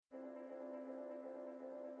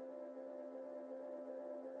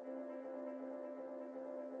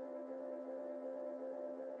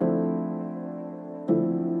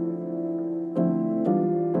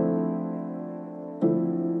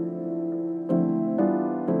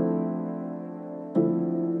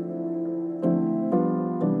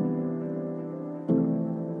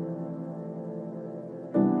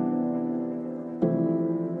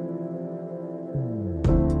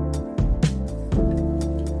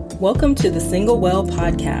Welcome to the Single Well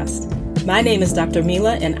podcast. My name is Dr.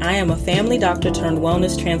 Mila, and I am a family doctor turned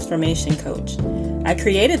wellness transformation coach. I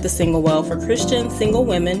created the Single Well for Christian single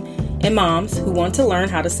women and moms who want to learn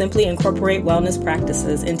how to simply incorporate wellness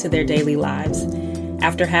practices into their daily lives.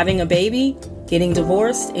 After having a baby, getting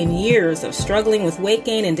divorced, and years of struggling with weight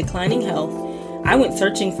gain and declining health, I went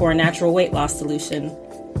searching for a natural weight loss solution.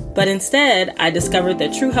 But instead, I discovered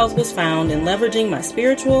that true health was found in leveraging my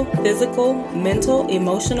spiritual, physical, mental,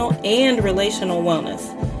 emotional, and relational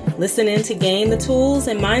wellness. Listen in to gain the tools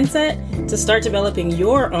and mindset to start developing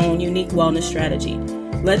your own unique wellness strategy.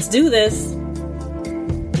 Let's do this.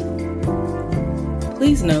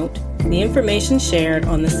 Please note, the information shared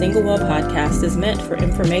on the Single Well podcast is meant for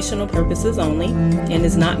informational purposes only and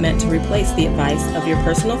is not meant to replace the advice of your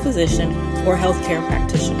personal physician or healthcare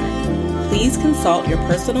practitioner. Please consult your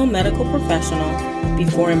personal medical professional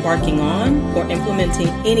before embarking on or implementing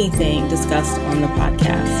anything discussed on the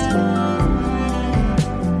podcast.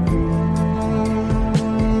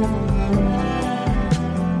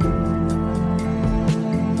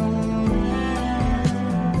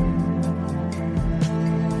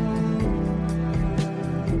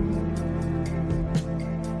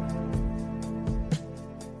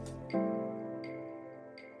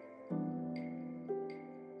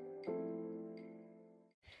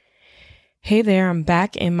 Hey there, I'm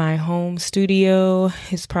back in my home studio.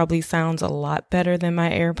 This probably sounds a lot better than my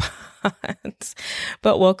AirPods,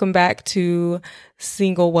 but welcome back to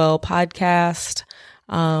Single Well podcast.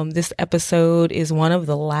 This episode is one of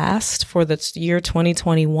the last for the year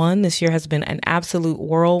 2021. This year has been an absolute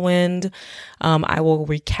whirlwind. I will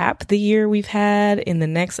recap the year we've had in the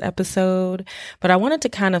next episode, but I wanted to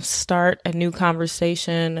kind of start a new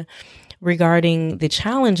conversation regarding the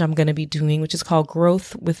challenge I'm going to be doing, which is called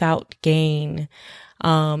Growth Without Gain.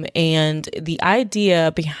 And the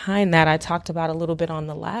idea behind that, I talked about a little bit on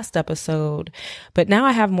the last episode, but now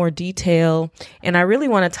I have more detail, and I really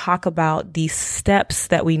want to talk about the steps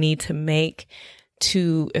that we need to make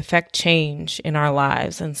to effect change in our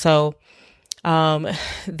lives. And so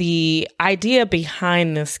the idea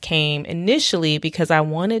behind this came initially because I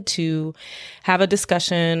wanted to have a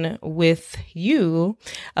discussion with you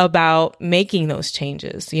about making those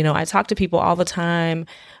changes. You know, I talk to people all the time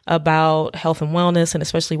about health and wellness and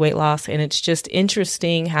especially weight loss. And it's just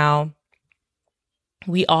interesting how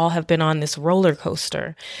we all have been on this roller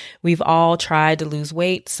coaster. We've all tried to lose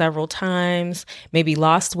weight several times, maybe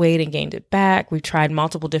lost weight and gained it back. We've tried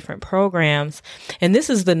multiple different programs, and this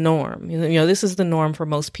is the norm. You know, this is the norm for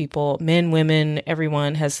most people, men, women,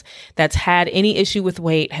 everyone that's had any issue with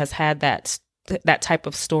weight has had that type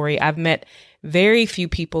of story. I've met very few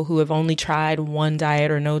people who have only tried one diet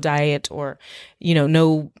or no diet or, you know,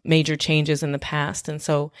 no major changes in the past. And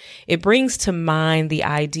so it brings to mind the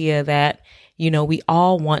idea that, you know, we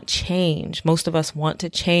all want change. Most of us want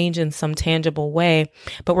to change in some tangible way,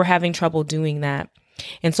 but we're having trouble doing that.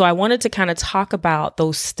 And so I wanted to kind of talk about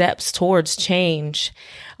those steps towards change,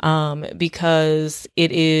 because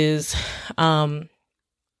it is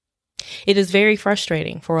very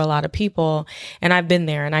frustrating for a lot of people. And I've been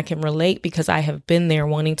there, and I can relate because I have been there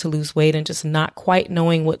wanting to lose weight and just not quite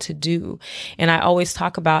knowing what to do. And I always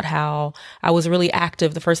talk about how I was really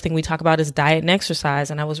active. The first thing we talk about is diet and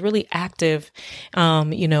exercise. And I was really active,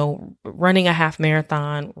 you know, running a half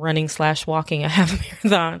marathon, running/walking a half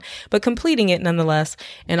marathon, but completing it nonetheless.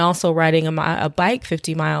 And also riding a bike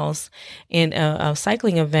 50 miles in a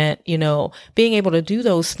cycling event, you know, being able to do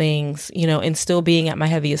those things, you know, and still being at my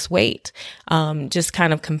heaviest weight. Just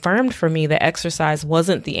kind of confirmed for me that exercise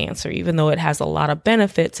wasn't the answer, even though it has a lot of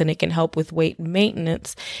benefits and it can help with weight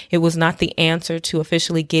maintenance. It was not the answer to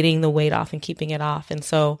officially getting the weight off and keeping it off. And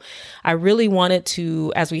so I really wanted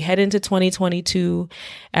to, as we head into 2022,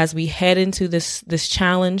 as we head into this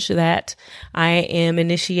challenge that I am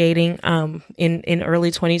initiating in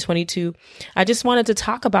early 2022, I just wanted to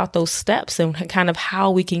talk about those steps and kind of how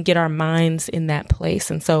we can get our minds in that place.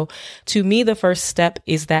 And so to me, the first step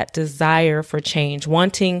is that desire for change,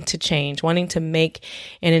 wanting to change, wanting to make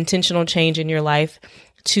an intentional change in your life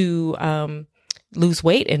to lose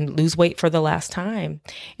weight and lose weight for the last time.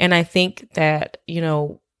 And I think that, you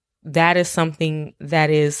know, that is something that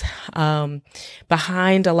is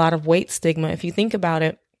behind a lot of weight stigma. If you think about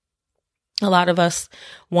it, A lot of us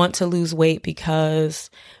want to lose weight because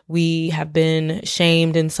we have been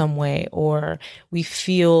shamed in some way, or we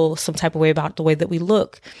feel some type of way about the way that we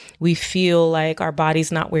look. We feel like our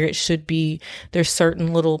body's not where it should be. There's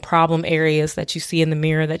certain little problem areas that you see in the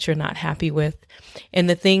mirror that you're not happy with. And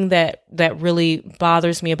the thing that really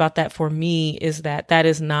bothers me about that for me is that that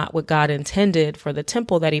is not what God intended for the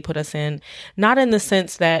temple that he put us in. Not in the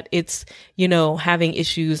sense that it's, having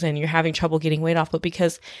issues and you're having trouble getting weight off, but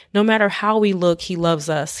because no matter how we look, he loves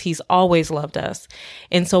us. He's always loved us.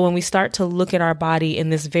 And so when we start to look at our body in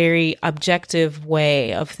this very objective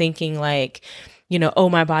way of thinking like, oh,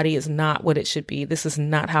 my body is not what it should be. This is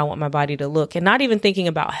not how I want my body to look. And not even thinking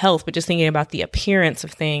about health, but just thinking about the appearance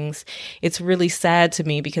of things. It's really sad to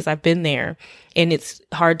me because I've been there and it's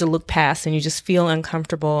hard to look past and you just feel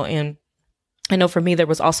uncomfortable. And I know for me, there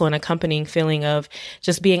was also an accompanying feeling of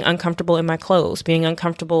just being uncomfortable in my clothes, being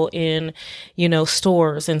uncomfortable in,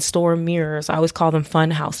 stores and store mirrors. I always call them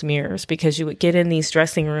fun house mirrors because you would get in these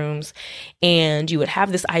dressing rooms and you would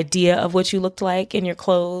have this idea of what you looked like in your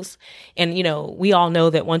clothes. And, we all know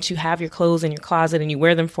that once you have your clothes in your closet and you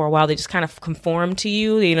wear them for a while, they just kind of conform to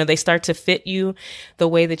you. They start to fit you the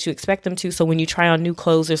way that you expect them to. So when you try on new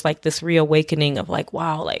clothes, there's like this reawakening of like,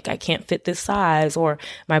 wow, like I can't fit this size, or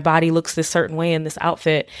my body looks this certain way in this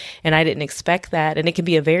outfit and I didn't expect that. And it can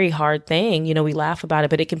be a very hard thing. We laugh about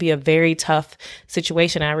it, but it can be a very tough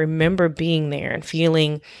situation. I remember being there and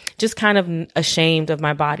feeling just kind of ashamed of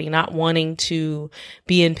my body, not wanting to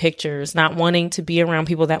be in pictures, not wanting to be around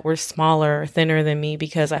people that were smaller or thinner than me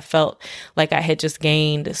because I felt like I had just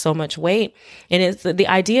gained so much weight. And it's the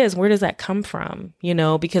idea is, where does that come from?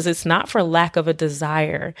 Because it's not for lack of a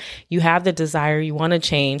desire. You have the desire, you want to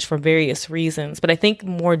change for various reasons, but I think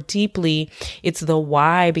more deeply, it's the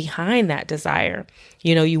why behind that desire.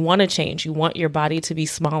 You want to change. You want your body to be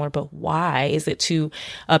smaller, but why? Is it to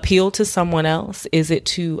appeal to someone else? Is it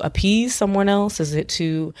to appease someone else? Is it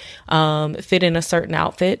to fit in a certain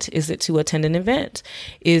outfit? Is it to attend an event?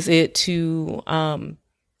 Is it to,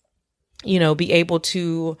 be able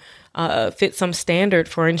to fit some standard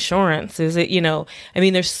for insurance? Is it,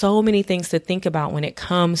 there's so many things to think about when it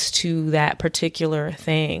comes to that particular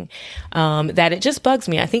thing, that it just bugs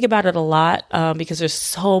me. I think about it a lot, because there's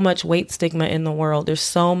so much weight stigma in the world. There's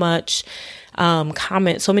so much,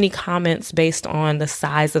 so many comments based on the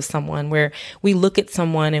size of someone, where we look at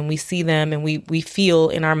someone and we see them and we feel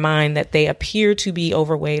in our mind that they appear to be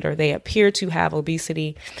overweight or they appear to have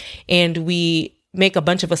obesity. And we make a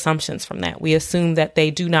bunch of assumptions from that. We assume that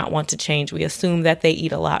they do not want to change. We assume that they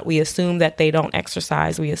eat a lot. We assume that they don't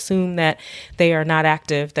exercise. We assume that they are not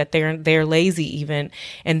active, that they're lazy even.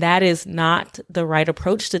 And that is not the right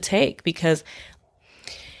approach to take, because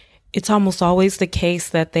it's almost always the case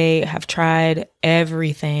that they have tried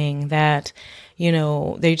everything, that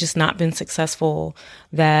they've just not been successful,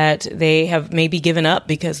 that they have maybe given up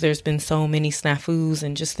because there's been so many snafus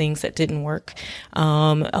and just things that didn't work.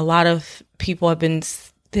 A lot of people have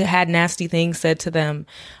had nasty things said to them.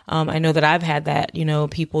 I know that I've had that,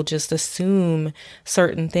 people just assume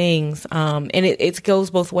certain things. And it goes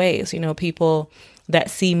both ways, people that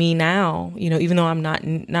see me now, even though I'm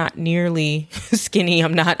not nearly skinny, I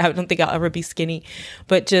don't think I'll ever be skinny,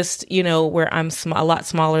 but just, where I'm a lot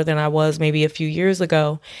smaller than I was maybe a few years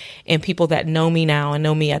ago. And people that know me now and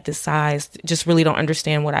know me at this size just really don't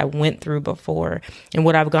understand what I went through before and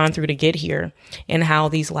what I've gone through to get here, and how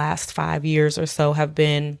these last 5 years or so have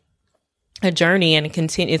been a journey, and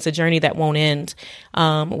it's a journey that won't end,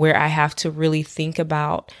 where I have to really think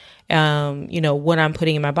about what I'm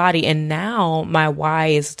putting in my body. And now my why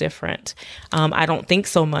is different. I don't think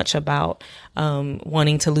so much about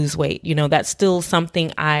wanting to lose weight. That's still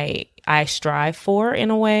something I strive for in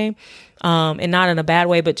a way, and not in a bad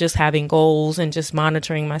way, but just having goals and just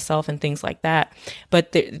monitoring myself and things like that.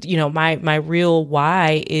 But my real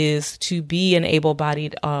why is to be an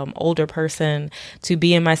able-bodied older person, to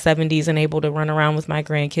be in my 70s and able to run around with my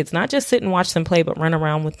grandkids, not just sit and watch them play, but run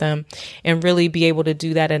around with them and really be able to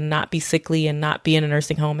do that and not be sickly and not be in a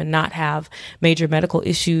nursing home and not have major medical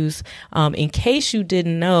issues. In case you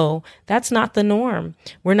didn't know, that's not the norm.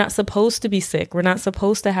 We're not supposed to be sick. We're not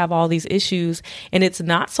supposed to have all these issues. And it's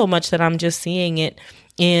not so much that I'm just seeing it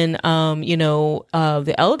in,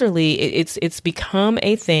 the elderly. It's become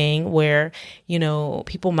a thing where,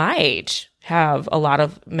 people my age have a lot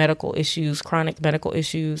of medical issues, chronic medical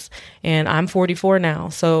issues. And I'm 44 now.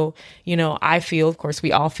 So, I feel, of course,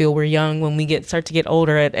 we all feel we're young when we start to get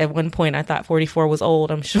older. At one point, I thought 44 was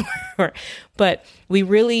old, I'm sure. But we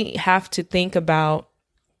really have to think about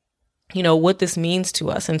what this means to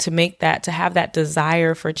us. And to have that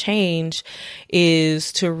desire for change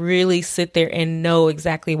is to really sit there and know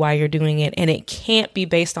exactly why you're doing it. And it can't be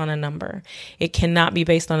based on a number. It cannot be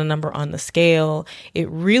based on a number on the scale. It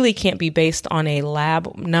really can't be based on a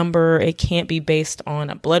lab number. It can't be based on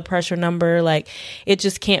a blood pressure number. Like, it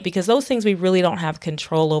just can't, because those things we really don't have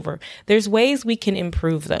control over. There's ways we can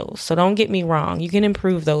improve those. So don't get me wrong. You can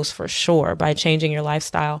improve those for sure by changing your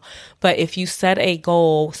lifestyle. But if you set a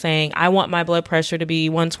goal saying, I want my blood pressure to be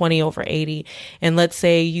 120/80. And let's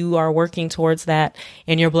say you are working towards that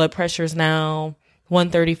and your blood pressure is now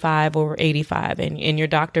 135/85. And your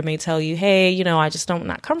doctor may tell you, hey, I just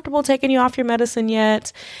not comfortable taking you off your medicine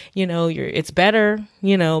yet. It's better,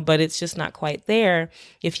 but it's just not quite there.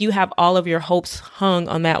 If you have all of your hopes hung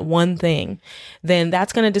on that one thing, then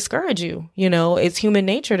that's going to discourage you. It's human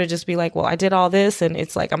nature to just be like, well, I did all this and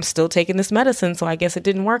it's like, I'm still taking this medicine. So I guess it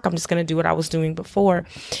didn't work. I'm just going to do what I was doing before.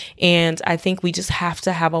 And I think we just have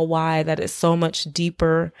to have a why that is so much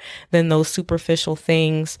deeper than those superficial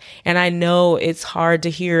things. And I know it's hard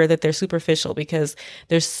to hear that they're superficial because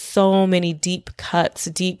there's so many deep cuts,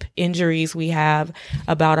 deep injuries we have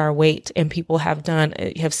about our weight, and people have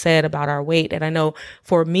said about our weight. And I know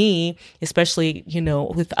for me, especially,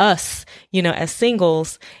 with us, as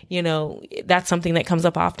singles, that's something that comes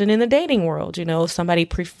up often in the dating world. Somebody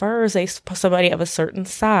prefers somebody of a certain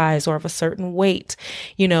size or of a certain weight,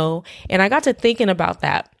 and I got to thinking about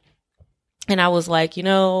that. And I was like,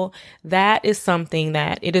 that is something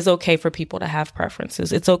that it is okay for people to have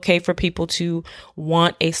preferences. It's okay for people to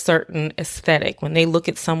want a certain aesthetic. When they look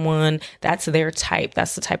at someone, that's their type.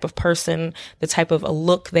 That's the type of person, the type of a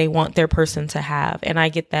look they want their person to have. And I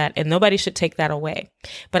get that. And nobody should take that away.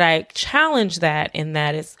 But I challenge that in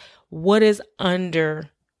that is what is under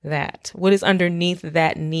that? What is underneath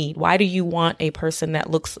that need? Why do you want a person that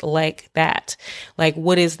looks like that? Like,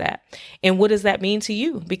 what is that? And what does that mean to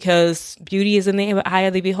you? Because beauty is in the eye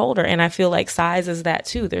of the beholder. And I feel like size is that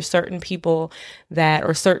too. There's certain people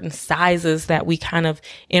or certain sizes that we kind of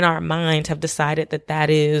in our mind have decided that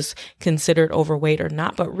is considered overweight or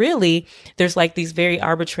not. But really, there's like these very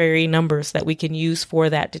arbitrary numbers that we can use for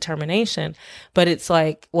that determination. But it's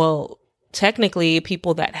like, well, technically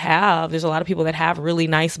there's a lot of people that have really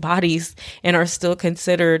nice bodies and are still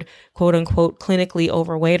considered quote unquote clinically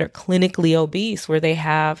overweight or clinically obese, where they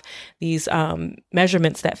have these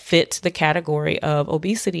measurements that fit the category of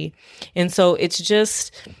obesity. And so it's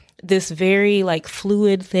just this very like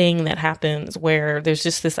fluid thing that happens where there's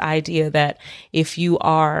just this idea that if you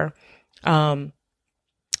are a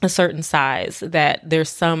certain size, that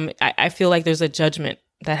there's I feel like there's a judgment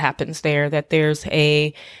that happens there, that there's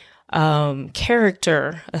a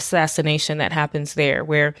character assassination that happens there,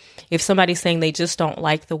 where if somebody's saying they just don't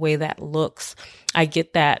like the way that looks, I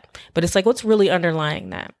get that. But it's like, what's really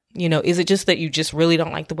underlying that? Is it just that you just really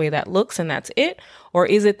don't like the way that looks and that's it? Or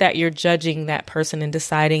is it that you're judging that person and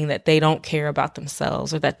deciding that they don't care about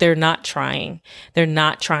themselves, or that they're not trying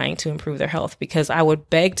to improve their health? Because I would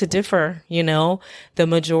beg to differ. The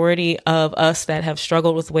majority of us that have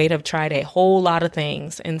struggled with weight have tried a whole lot of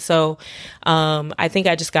things. And so, I think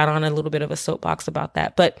I just got on a little bit of a soapbox about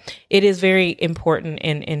that, but it is very important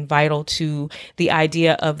and vital to the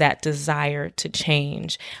idea of that desire to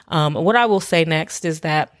change. What I will say next is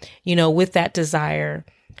that, with that desire,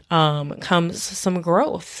 comes some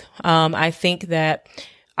growth. I think that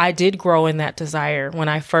I did grow in that desire when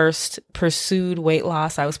I first pursued weight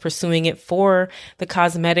loss. I was pursuing it for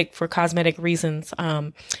cosmetic reasons.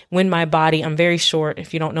 When my body, I'm very short.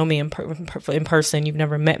 If you don't know me in person, you've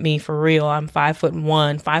never met me for real. I'm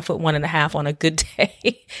 5'1", 5'1.5" on a good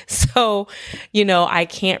day. So, I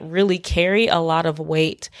can't really carry a lot of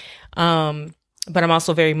weight. But I'm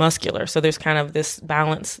also very muscular. So there's kind of this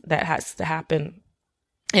balance that has to happen.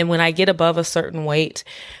 And when I get above a certain weight,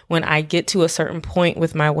 when I get to a certain point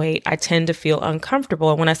with my weight, I tend to feel uncomfortable.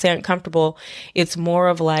 And when I say uncomfortable, it's more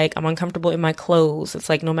of like I'm uncomfortable in my clothes. It's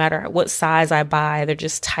like no matter what size I buy, they're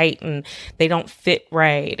just tight and they don't fit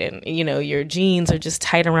right. And, your jeans are just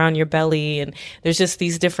tight around your belly. And there's just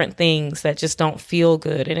these different things that just don't feel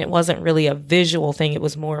good. And it wasn't really a visual thing. It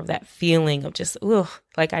was more of that feeling of just, ugh.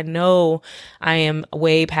 Like I know I am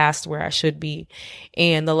way past where I should be.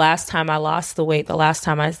 And the last time I lost the weight, the last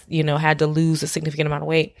time I, had to lose a significant amount of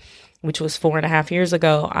weight, which was 4.5 years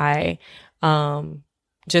ago, I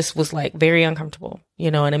just was like very uncomfortable.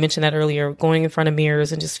 and I mentioned that earlier, going in front of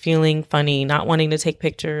mirrors and just feeling funny, not wanting to take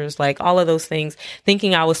pictures, like all of those things,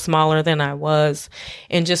 thinking I was smaller than I was,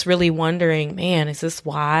 and just really wondering, man, is this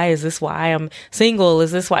why? Is this why I'm single?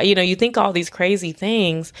 Is this why, you think all these crazy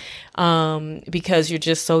things, because you're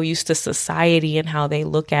just so used to society and how they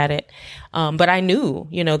look at it. But I knew,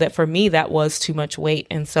 that for me, that was too much weight.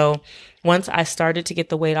 And so once I started to get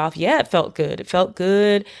the weight off, it felt good. It felt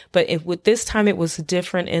good. But with this time, it was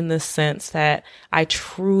different in the sense that I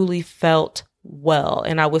truly felt well.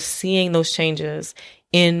 And I was seeing those changes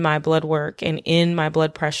in my blood work and in my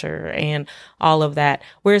blood pressure and all of that.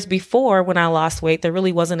 Whereas before, when I lost weight, there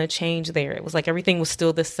really wasn't a change there. It was like everything was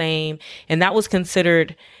still the same. And that was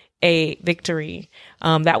considered a victory.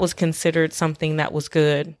 That was considered something that was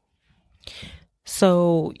good.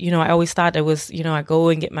 So, I always thought it was, I go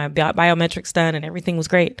and get my biometrics done and everything was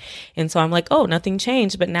great. And so I'm like, oh, nothing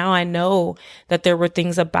changed. But now I know that there were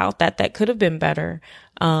things about that could have been better.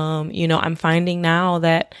 I'm finding now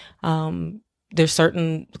that there's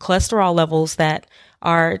certain cholesterol levels that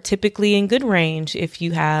are typically in good range if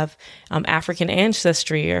you have African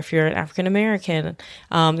ancestry or if you're an African American.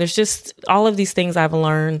 There's just all of these things I've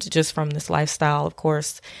learned just from this lifestyle, of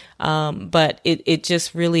course. But it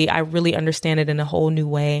just really, I really understand it in a whole new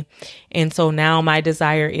way. And so now my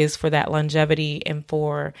desire is for that longevity and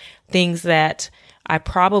for things that I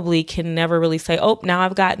probably can never really say, oh, now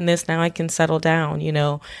I've gotten this, now I can settle down,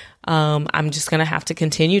 I'm just going to have to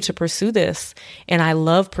continue to pursue this. And I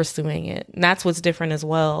love pursuing it. And that's what's different as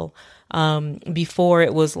well. Before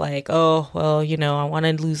it was like, oh, well, I want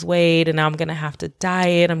to lose weight and now I'm going to have to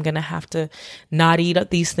diet. I'm going to have to not eat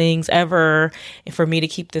these things ever for me to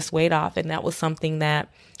keep this weight off. And that was something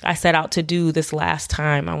that I set out to do this last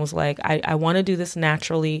time. I was like, I want to do this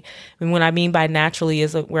naturally. And what I mean by naturally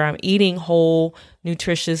is where I'm eating whole,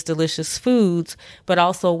 nutritious, delicious foods, but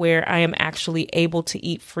also where I am actually able to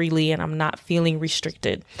eat freely and I'm not feeling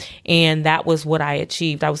restricted. And that was what I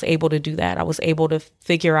achieved. I was able to do that. I was able to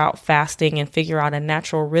figure out fasting and figure out a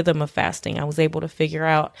natural rhythm of fasting. I was able to figure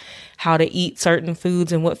out how to eat certain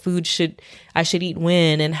foods and what foods I should eat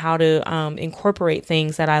when, and how to incorporate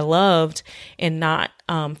things that I loved and not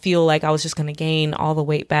feel like I was just going to gain all the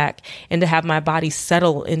weight back, and to have my body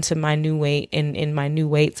settle into my new weight and in my new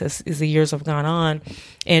weights as the years have gone on,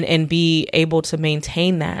 and be able to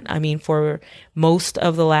maintain that. I mean, for most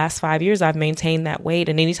of the last 5 years, I've maintained that weight,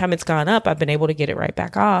 and anytime it's gone up, I've been able to get it right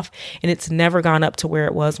back off, and it's never gone up to where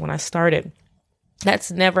it was when I started.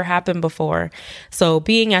 That's never happened before. So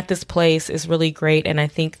being at this place is really great. And I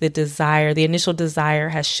think the initial desire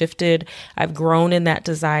has shifted. I've grown in that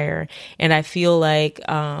desire. And I feel like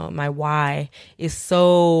my why is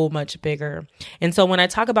so much bigger. And so when I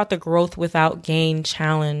talk about the Growth Without Gain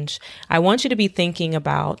Challenge, I want you to be thinking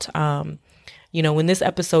about, when this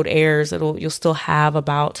episode airs, you'll still have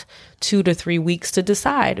about 2 to 3 weeks to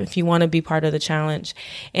decide if you want to be part of the challenge.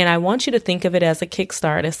 And I want you to think of it as a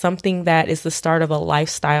kickstart, as something that is the start of a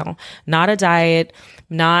lifestyle, not a diet,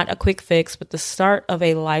 not a quick fix, but the start of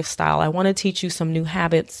a lifestyle. I want to teach you some new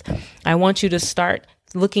habits. I want you to start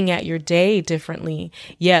looking at your day differently.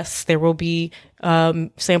 Yes, there will be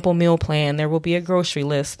sample meal plan. There will be a grocery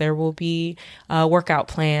list. There will be a workout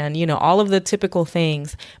plan, all of the typical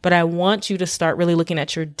things. But I want you to start really looking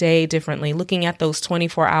at your day differently, looking at those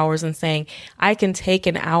 24 hours and saying, I can take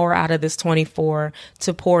an hour out of this 24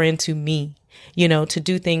 to pour into me, to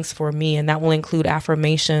do things for me. And that will include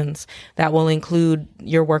affirmations. That will include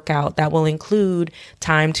your workout. That will include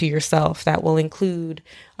time to yourself. That will include,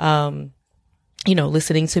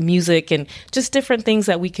 listening to music and just different things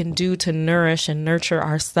that we can do to nourish and nurture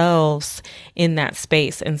ourselves in that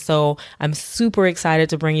space. And so I'm super excited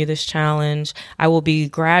to bring you this challenge. I will be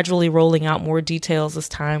gradually rolling out more details as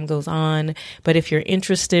time goes on. But if you're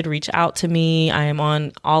interested, reach out to me. I am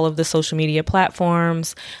on all of the social media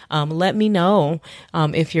platforms. Let me know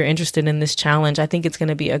if you're interested in this challenge. I think it's going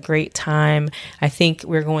to be a great time. I think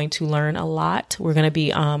we're going to learn a lot. We're going to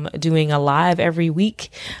be doing a live every week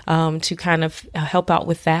to kind of help out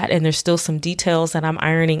with that. And there's still some details that I'm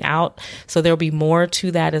ironing out. So there'll be more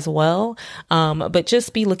to that as well. But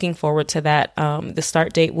just be looking forward to that. The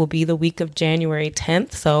start date will be the week of January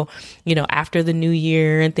 10th. So, after the new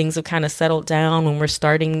year and things have kind of settled down, when we're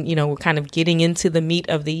starting, we're kind of getting into the meat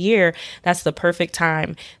of the year, that's the perfect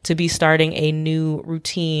time to be starting a new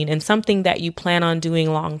routine and something that you plan on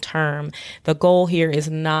doing long term. The goal here is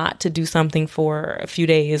not to do something for a few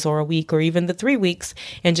days or a week or even the 3 weeks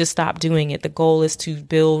and just stop doing it. The goal is to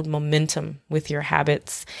build momentum with your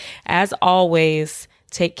habits. As always,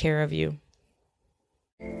 take care of you.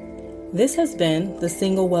 This has been the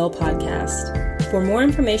Single Well Podcast. For more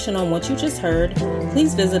information on what you just heard,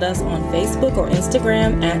 please visit us on Facebook or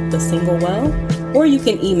Instagram at The Single Well, or you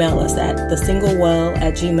can email us at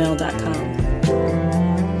thesinglewell@gmail.com.